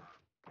great.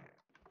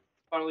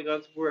 Finally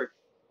got to work.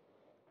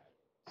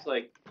 It's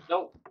like,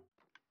 nope.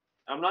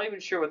 I'm not even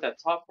sure what that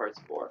top part's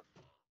for.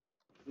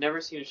 Never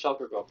seen a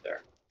shulker go up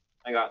there.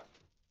 I got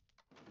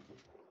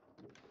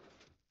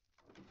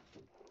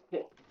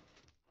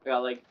I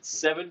got like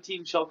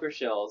 17 shulker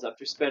shells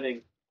after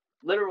spending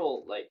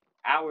literal like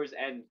hours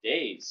and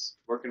days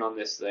working on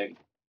this thing.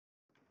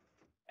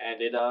 And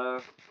it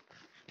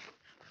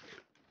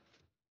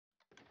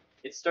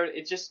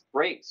just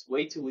breaks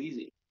way too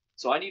easy.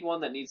 So I need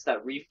one that needs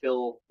that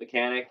refill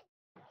mechanic,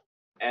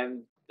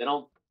 and then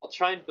I'll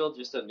try and build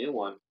just a new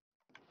one.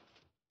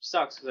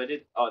 Sucks because I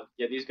did. Oh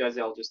yeah, these guys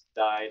all just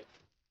died.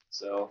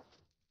 So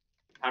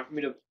time for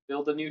me to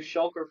build a new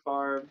shulker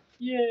farm.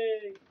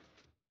 Yay!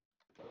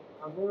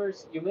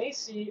 viewers, you may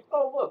see,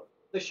 oh look,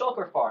 the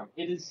shulker farm.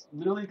 It is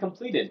literally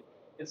completed.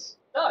 It's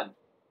done,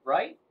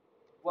 right?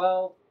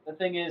 Well, the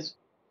thing is,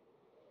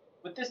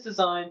 with this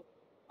design,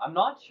 I'm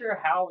not sure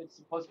how it's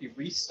supposed to be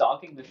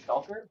restocking the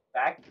shulker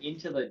back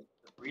into the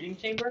breeding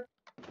chamber.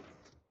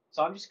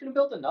 So I'm just gonna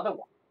build another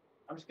one.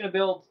 I'm just gonna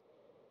build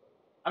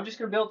I'm just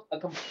gonna build a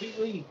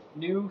completely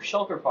new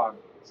shulker farm.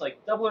 It's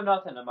like double or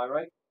nothing, am I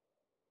right?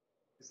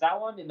 Because that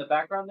one in the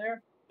background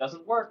there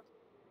doesn't work.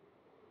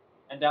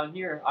 And down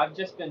here, I've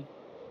just been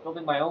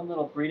building my own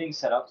little breeding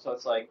setup, so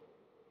it's like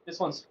this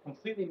one's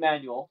completely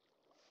manual.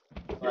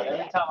 But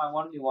every time I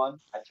want a new one,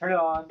 I turn it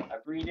on, I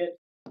breed it.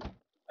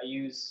 I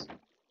use,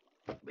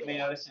 you may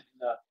notice it in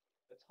the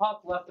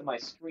top left of my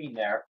screen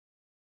there.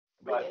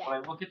 But when I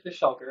look at the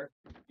shulker,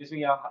 it gives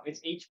me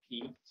its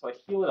HP, so I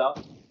heal it up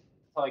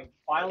until I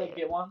finally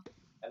get one,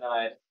 and then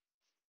I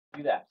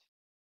do that.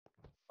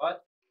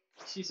 But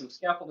you see some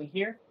scaffolding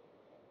here.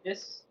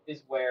 This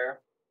is where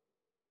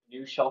the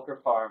new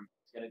shulker farm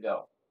is going to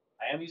go.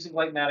 I am using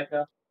white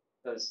matica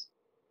because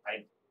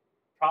I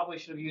probably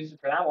should have used it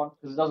for that one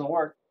because it doesn't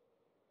work.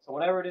 So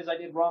whatever it is I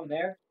did wrong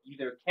there,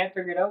 either can't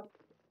figure it out,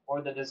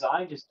 or the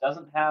design just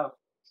doesn't have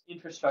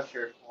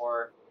infrastructure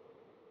for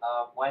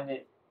when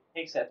it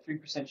takes that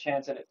 3%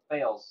 chance and it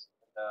fails,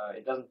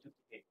 it doesn't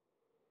duplicate.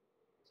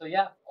 So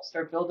yeah, I'll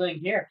start building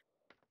here.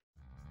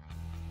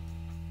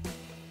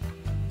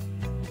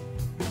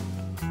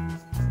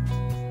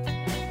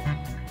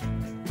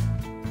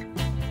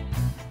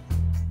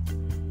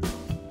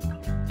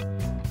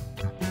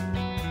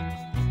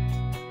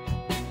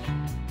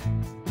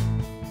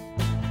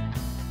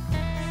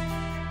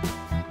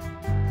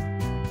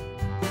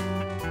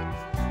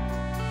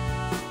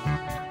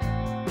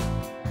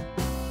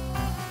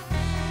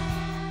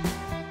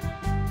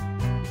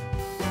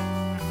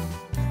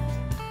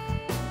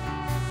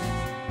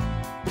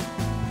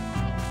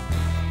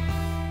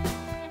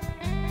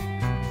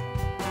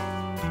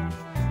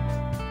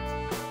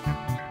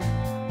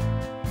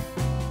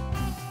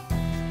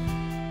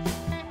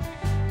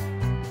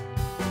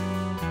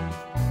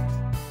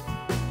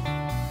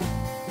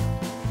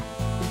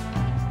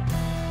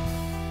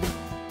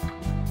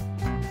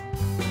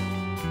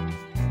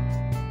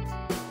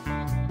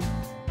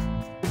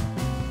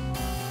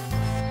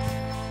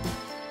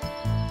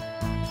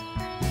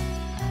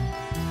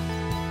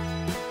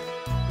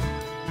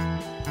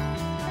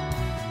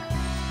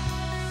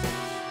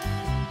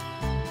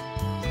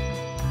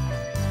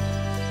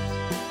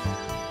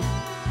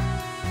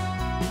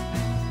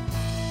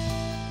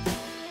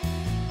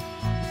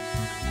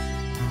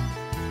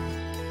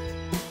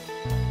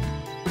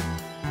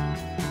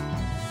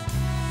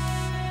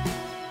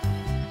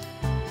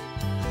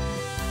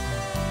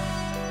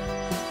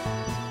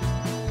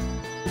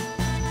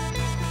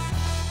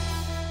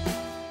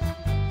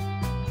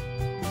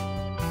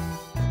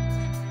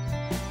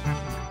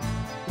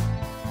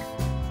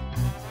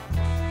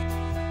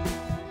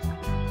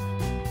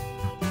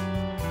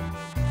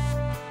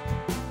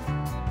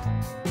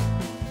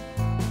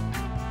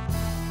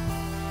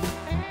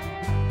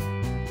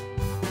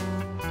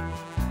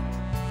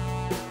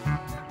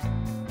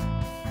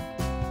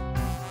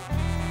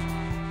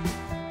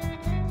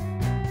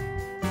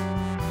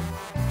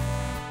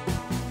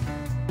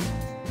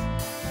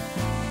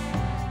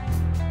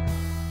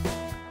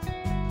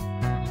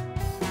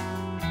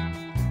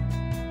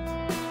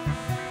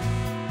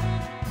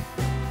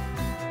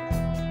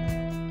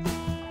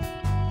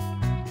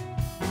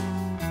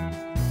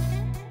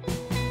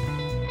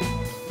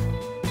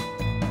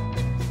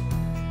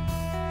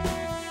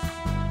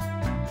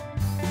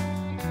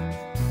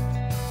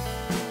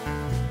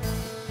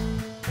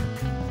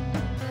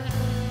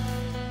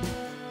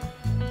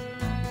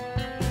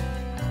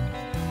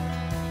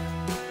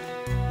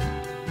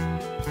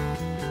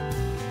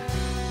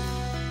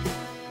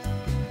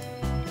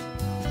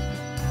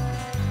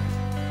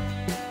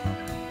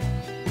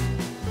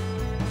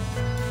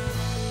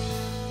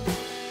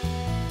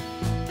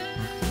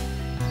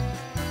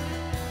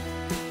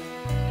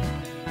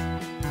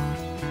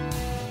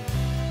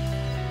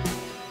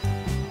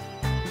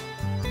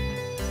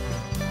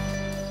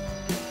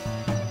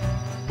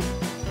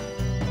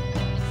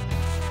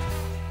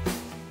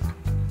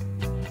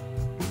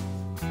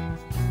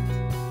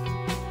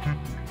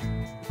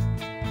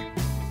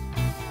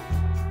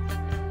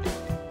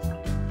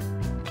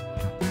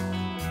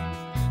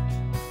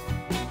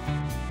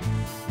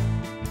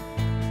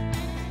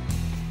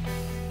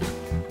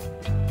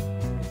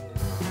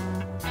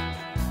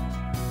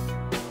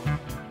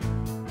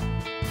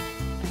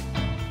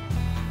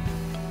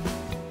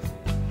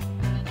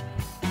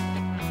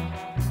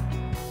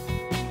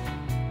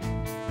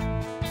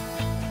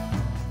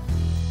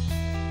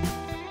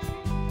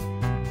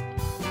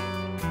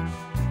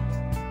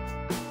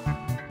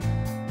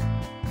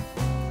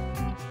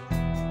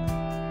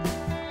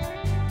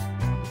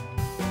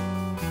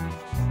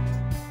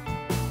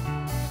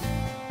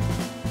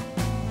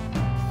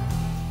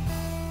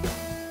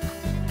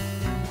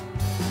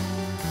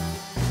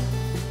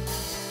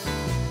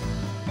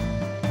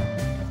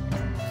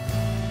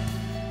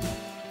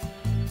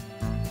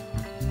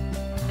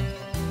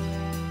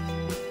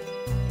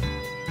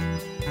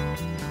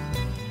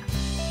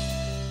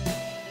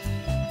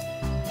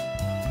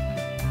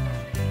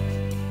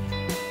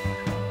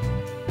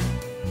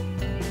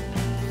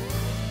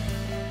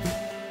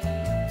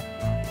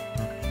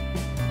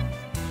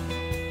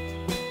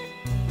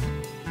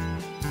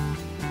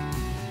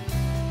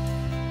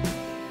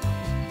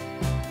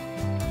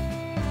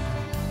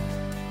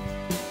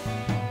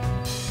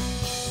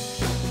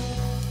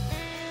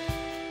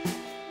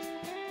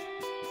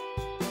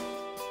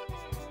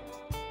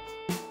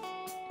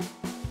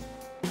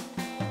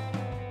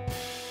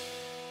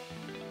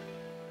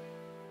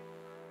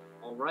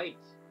 Alright,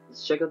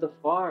 let's check out the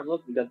farm.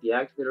 Look, we got the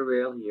activator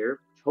rail here,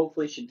 which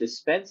hopefully should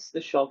dispense the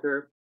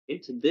shulker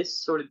into this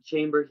sort of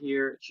chamber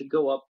here. It should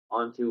go up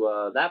onto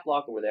that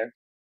block over there.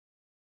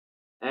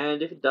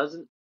 And if it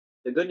doesn't,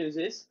 the good news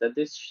is that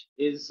this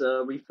is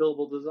a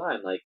refillable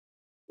design. Like,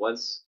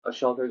 once a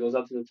shulker goes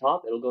up to the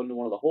top, it'll go into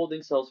one of the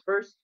holding cells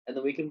first, and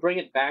then we can bring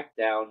it back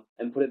down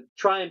and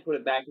try and put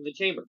it back in the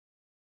chamber.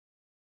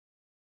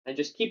 And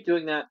just keep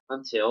doing that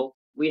until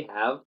we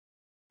have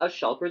a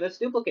shulker that's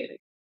duplicating.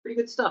 Pretty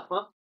good stuff,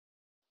 huh?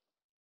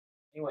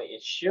 Anyway,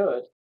 it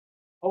should,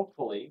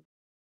 hopefully,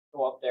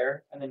 go up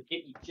there and then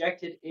get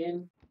ejected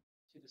in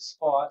to the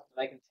spot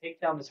that I can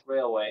take down this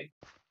railway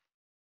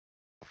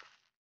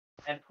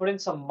and put in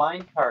some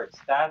mine carts.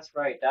 That's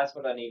right, that's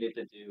what I needed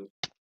to do.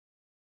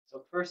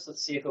 So first,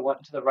 let's see if it went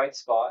into the right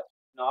spot.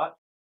 If not,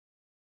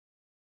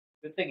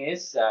 good thing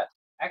is that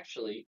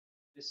actually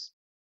this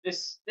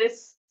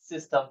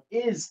system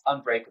is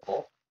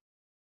unbreakable,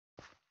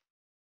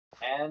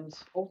 and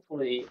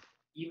hopefully,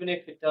 even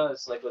if it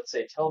does, like let's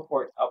say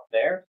teleport up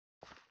there,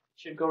 it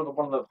should go to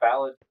one of the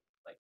valid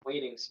like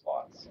waiting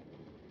spots.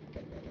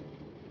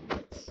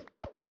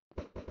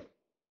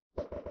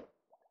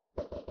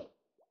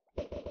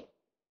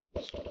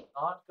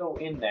 Not go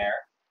in there,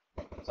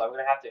 so I'm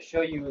gonna have to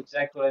show you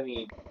exactly what I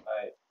mean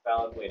by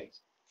valid waiting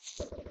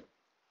spots.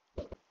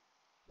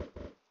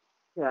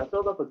 Yeah, I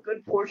filled up a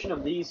good portion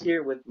of these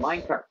here with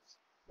minecarts.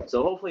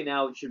 So hopefully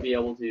now it should be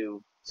able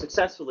to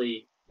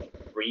successfully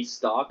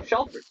restock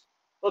shulkers.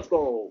 Let's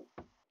go!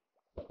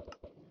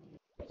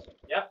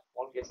 Yep,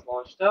 one gets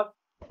launched up.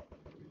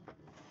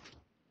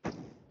 There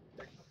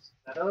comes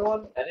another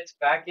one, and it's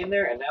back in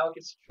there, and now it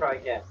gets to try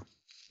again.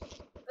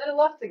 Then it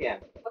left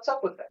again. What's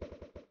up with that?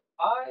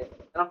 And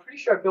I'm pretty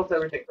sure I built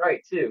everything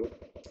right, too.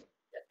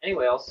 Yeah,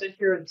 anyway, I'll sit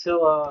here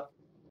until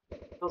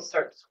it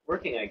starts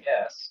working, I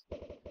guess.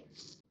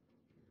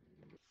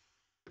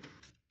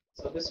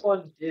 So this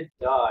one did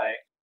die.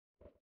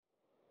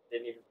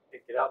 Didn't even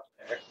pick it up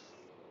there.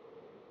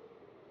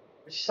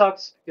 Which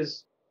sucks,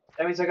 because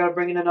that means I gotta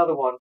bring in another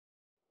one.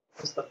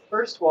 Because the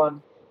first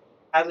one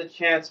has a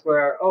chance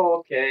where, oh,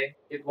 okay,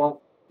 it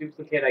won't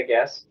duplicate, I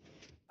guess.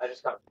 I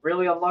just got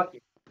really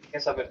unlucky. I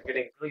guess I've been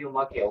getting really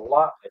unlucky a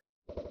lot.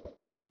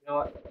 You know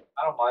what?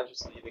 I don't mind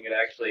just leaving it,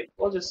 actually.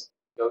 We'll just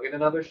go get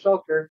another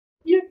shulker.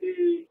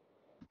 Yippee!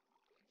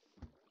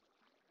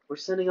 We're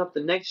setting up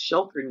the next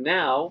shulker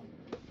now,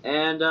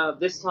 and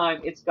this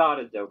time it's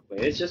gotta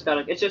duplicate. It's just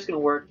gonna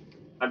work.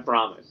 I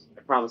promise.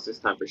 I promise this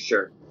time for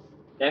sure.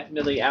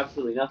 Definitely,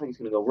 absolutely nothing's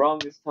gonna go wrong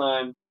this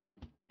time.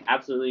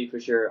 Absolutely, for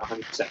sure,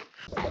 100%.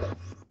 There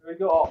we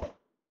go.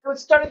 Oh, it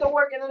started to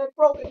work and then it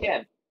broke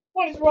again.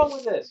 What is wrong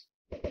with this?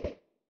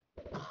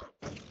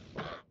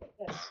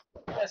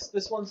 Yes,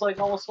 this one's like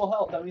almost full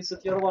health. That means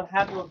that the other one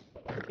had to have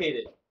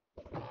duplicated.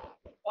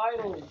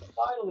 Finally.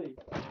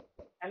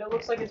 And it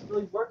looks like it's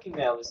really working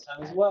now this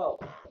time as well.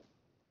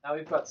 Now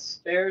we've got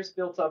spares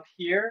built up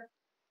here.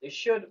 They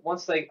should,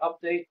 once they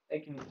update, they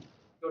can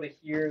go to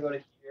here.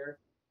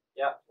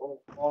 Yeah, we'll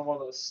on one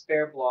of those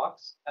spare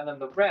blocks. And then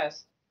the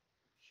rest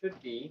should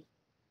be,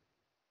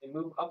 they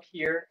move up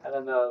here, and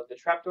then the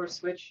trapdoor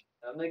switch,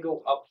 and then they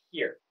go up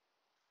here.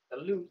 The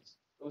loot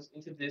goes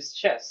into this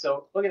chest.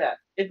 So look at that.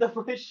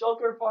 My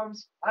shulker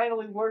farm's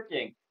finally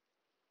working.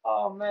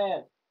 Oh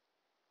man,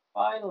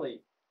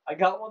 finally. I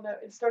got one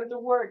that it started to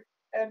work.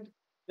 And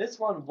this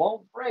one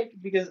won't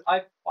break because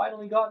I've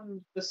finally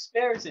gotten the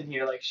spares in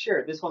here. Like,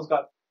 sure, this one's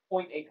got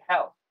 0.8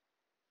 health.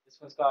 This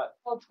one's got,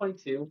 well,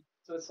 22.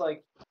 So it's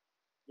like,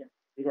 yeah,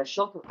 we got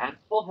shulker at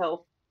full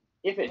health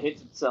if it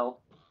hits itself,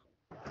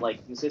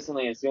 like,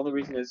 consistently. And it's the only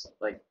reason is,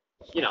 like,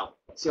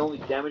 it's the only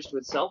damage to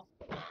itself.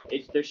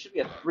 There should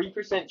be a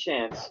 3%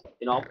 chance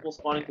in all full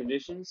spawning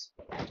conditions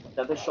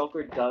that the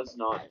shulker does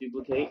not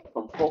duplicate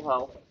from full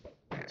health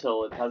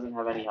until it doesn't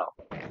have any health.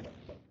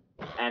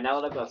 And now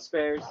that I've got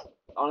spares,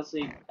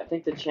 honestly, I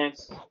think the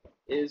chance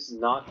is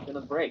not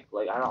gonna break.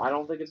 Like, I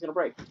don't think it's gonna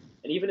break.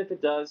 And even if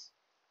it does,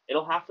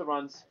 it'll have to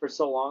run for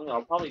so long that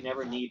I'll probably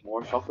never need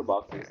more shulker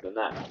boxes than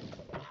that.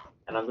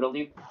 And I'm gonna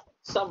leave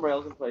some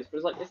rails in place,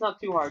 but it's not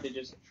too hard to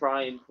just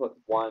try and put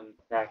one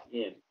back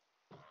in.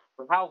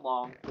 For how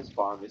long this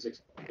farm is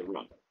expected to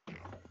run.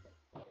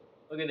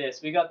 Look at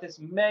this. We got this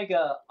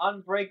mega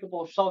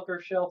unbreakable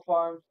shulker shell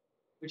farm,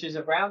 which is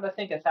around, I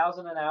think,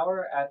 1,000 an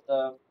hour at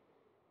the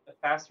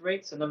fast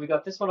rates. And then we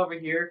got this one over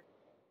here,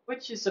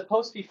 which is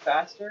supposed to be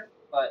faster,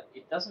 but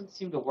it doesn't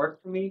seem to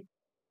work for me.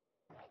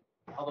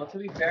 Although, to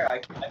be fair, I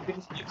could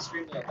just be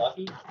extremely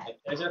unlucky. Like,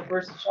 there's our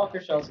first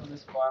shulker shells on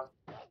this farm.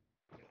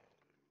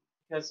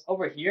 Because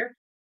over here,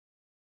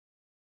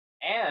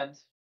 and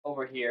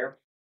over here,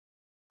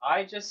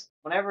 I just,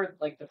 whenever,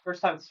 like, the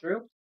first time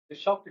through, the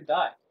shulker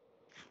died.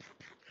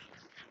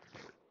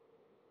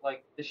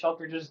 Like, the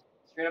shulker just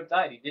straight up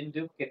died. He didn't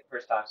duplicate the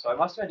first time. So I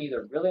must have been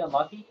either really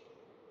unlucky,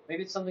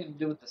 maybe it's something to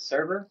do with the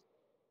server,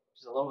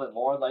 which is a little bit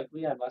more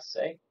likely, I must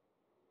say.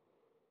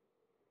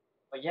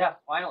 But yeah,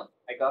 finally,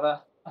 I got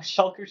a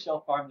shulker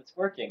shell farm that's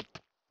working.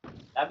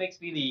 That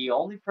makes me the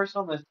only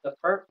person on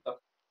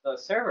the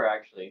server,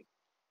 actually,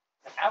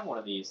 to have one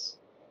of these.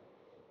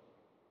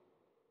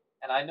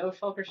 and I know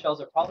shulker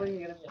shells are probably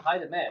going to be in high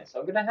demand, so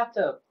I'm going to have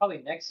to probably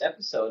next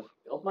episode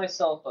build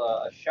myself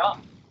a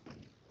shop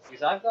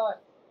because I've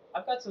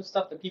got some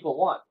stuff that people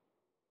want.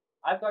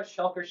 I've got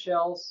shulker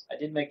shells. I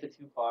did make the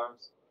 2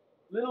 farms.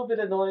 Little bit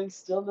annoying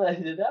still that I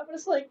did that, but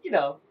it's like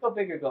go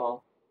big or go home.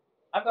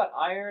 I've got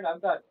iron.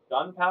 I've got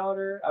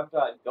gunpowder. I've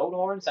got goat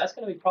horns. That's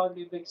going to be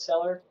probably be a big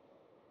seller,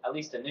 at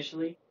least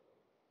initially.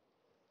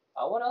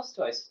 What else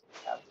do I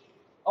have?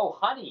 Oh,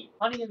 honey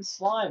and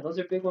slime. Those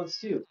are big ones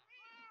too.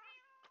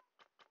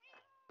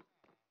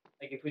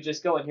 Like if we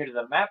just go in here to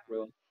the map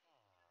room,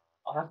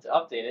 I'll have to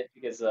update it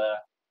because all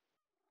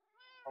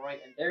right,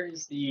 and there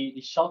is the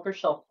shulker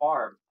shell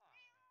farm.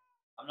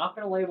 I'm not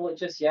gonna label it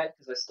just yet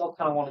because I still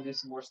kind of want to do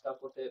some more stuff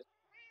with it.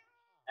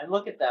 And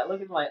look at that.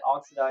 Look at my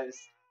oxidized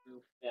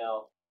roof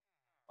now.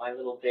 My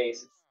little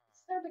base.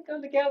 It's starting to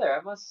come together,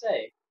 I must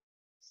say.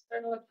 It's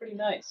starting to look pretty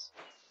nice.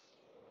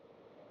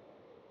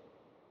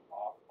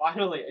 Oh,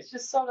 finally, it's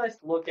just so nice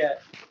to look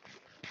at.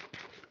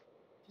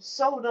 Just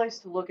so nice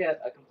to look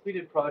at a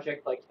completed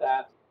project like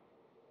that.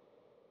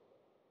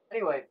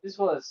 Anyway, this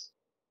was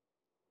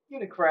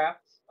Unicraft,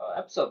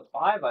 episode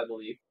 5, I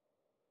believe.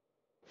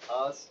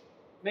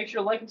 Make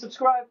sure to like and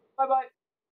subscribe. Bye bye.